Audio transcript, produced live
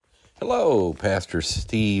Hello, Pastor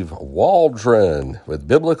Steve Waldron with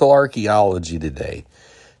Biblical Archaeology today.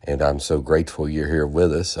 And I'm so grateful you're here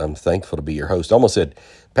with us. I'm thankful to be your host. I almost said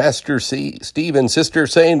Pastor Steve and Sister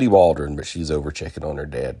Sandy Waldron, but she's over checking on her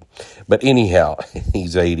dad. But anyhow,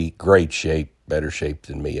 he's 80, great shape, better shape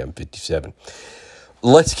than me. I'm 57.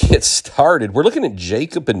 Let's get started. We're looking at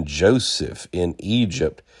Jacob and Joseph in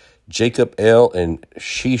Egypt. Jacob El and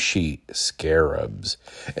Shishi Scarabs.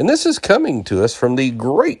 And this is coming to us from the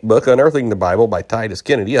great book, Unearthing the Bible by Titus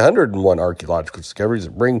Kennedy, 101 archaeological discoveries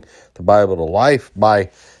that bring the Bible to life by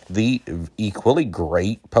the equally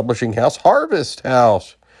great publishing house, Harvest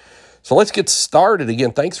House. So let's get started.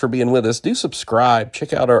 Again, thanks for being with us. Do subscribe.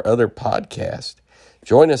 Check out our other podcast.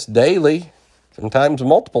 Join us daily, sometimes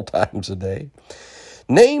multiple times a day.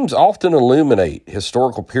 Names often illuminate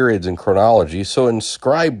historical periods in chronology, so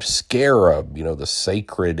inscribed scarab, the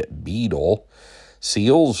sacred beetle,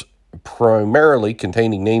 seals primarily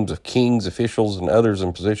containing names of kings, officials, and others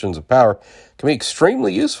in positions of power can be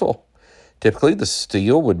extremely useful. Typically, the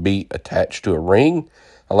seal would be attached to a ring,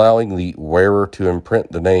 allowing the wearer to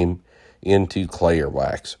imprint the name into clay or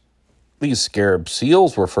wax. These scarab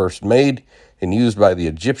seals were first made and used by the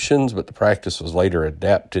Egyptians, but the practice was later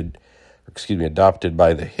adopted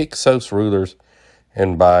by the Hyksos rulers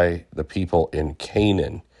and by the people in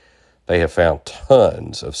Canaan. They have found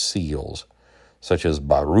tons of seals, such as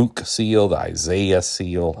Baruch seal, the Isaiah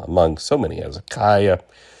seal, among so many, Hezekiah,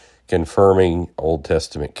 confirming Old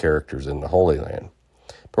Testament characters in the Holy Land.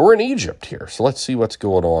 But we're in Egypt here, so let's see what's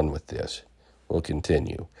going on with this. We'll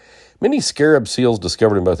continue. Many scarab seals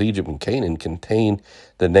discovered in both Egypt and Canaan contain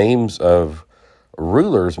the names of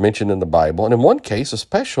rulers mentioned in the Bible, and in one case, a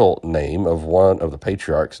special name of one of the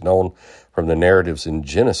patriarchs known from the narratives in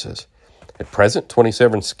Genesis. At present,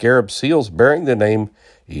 27 scarab seals bearing the name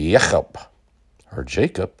Jacob,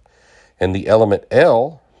 and the element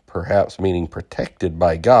El, perhaps meaning protected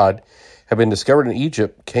by God, have been discovered in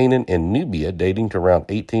Egypt, Canaan, and Nubia, dating to around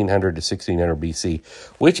 1800 to 1600 BC,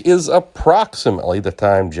 which is approximately the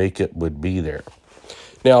time Jacob would be there.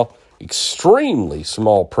 Now, extremely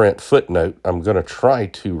small print footnote. I'm going to try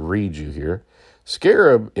to read you here.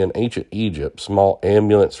 Scarab in ancient Egypt, small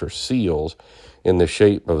amulets or seals in the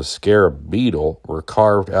shape of a scarab beetle, were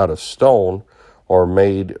carved out of stone or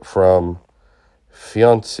made from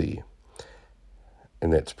fiancé.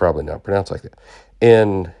 And that's probably not pronounced like that.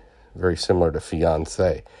 And very similar to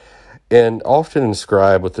fiancé. And often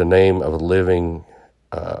inscribed with the name of a living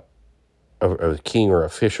of a king or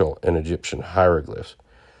official in Egyptian hieroglyphs.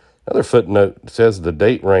 Another footnote says the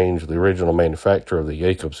date range of the original manufacture of the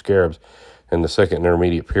Jacob scarabs in the second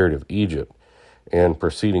intermediate period of Egypt and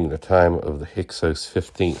preceding the time of the Hyksos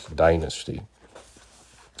 15th dynasty.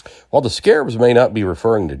 While the scarabs may not be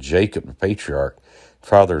referring to Jacob, the patriarch,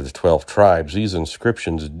 father of the 12 tribes, these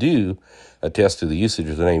inscriptions do attest to the usage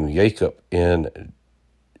of the name Jacob in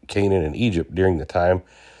Canaan and Egypt during the time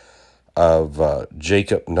of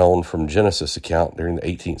Jacob, known from Genesis account during the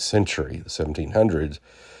 18th century, the 1700s.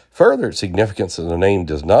 Further, its significance of the name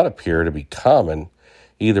does not appear to be common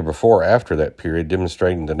either before or after that period,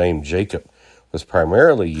 demonstrating the name Jacob was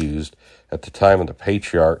primarily used at the time of the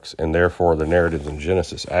patriarchs, and therefore the narratives in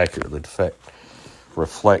Genesis accurately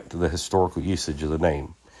reflect the historical usage of the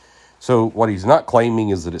name. So what he's not claiming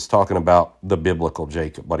is that it's talking about the biblical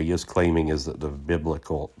Jacob. What he is claiming is that the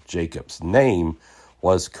biblical Jacob's name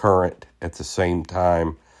was current at the same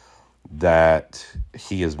time that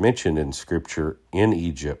he is mentioned in Scripture in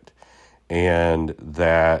Egypt, and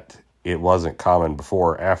that it wasn't common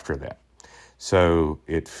before or after that. So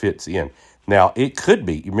it fits in. Now, it could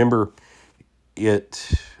be, remember,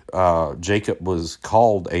 Jacob was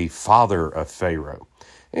called a father of Pharaoh.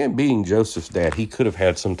 And being Joseph's dad, he could have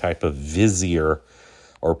had some type of vizier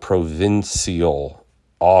or provincial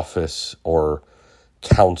office or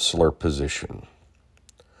counselor position.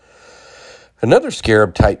 Another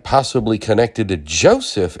scarab type possibly connected to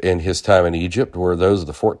Joseph in his time in Egypt were those of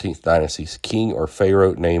the 14th dynasty's king or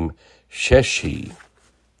pharaoh named Sheshi. I'm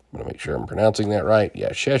going to make sure I'm pronouncing that right.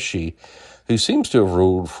 Yeah, Sheshi, who seems to have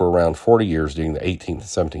ruled for around 40 years during the 18th and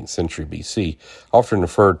 17th century BC, often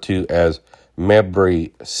referred to as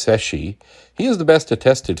Mebri Seshi. He is the best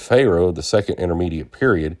attested pharaoh of the second intermediate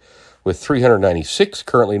period, with 396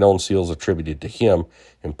 currently known seals attributed to him,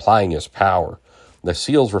 implying his power. The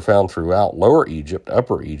seals were found throughout Lower Egypt,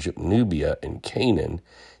 Upper Egypt, Nubia, and Canaan,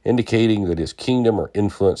 indicating that his kingdom or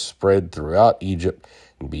influence spread throughout Egypt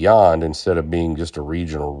and beyond instead of being just a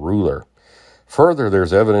regional ruler. Further,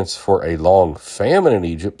 there's evidence for a long famine in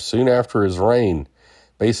Egypt soon after his reign.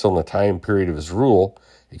 Based on the time period of his rule,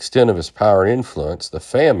 extent of his power and influence, the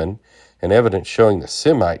famine and evidence showing the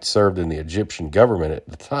Semites served in the Egyptian government at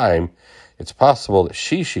the time, it's possible that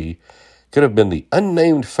Shishi could have been the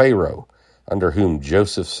unnamed Pharaoh under whom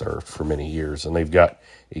Joseph served for many years. And they've got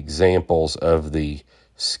examples of the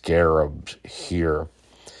scarabs here.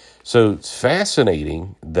 So it's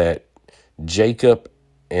fascinating that Jacob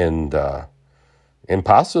and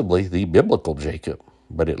possibly the biblical Jacob,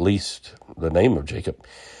 but at least the name of Jacob,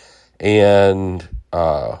 and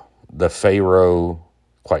the Pharaoh,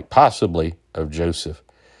 quite possibly, of Joseph,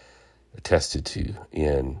 attested to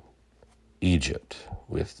in Egypt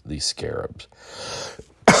with these scarabs.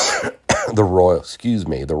 the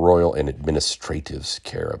royal and administrative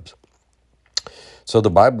scarabs. So the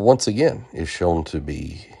Bible, once again, is shown to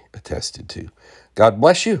be attested to. God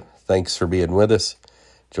bless you. Thanks for being with us.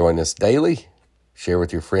 Join us daily. Share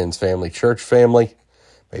with your friends, family, church family.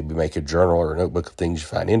 Maybe make a journal or a notebook of things you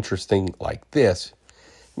find interesting like this.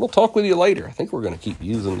 We'll talk with you later. I think we're going to keep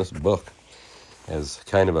using this book as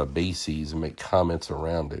kind of a basis and make comments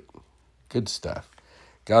around it. Good stuff.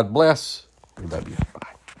 God bless. We love you.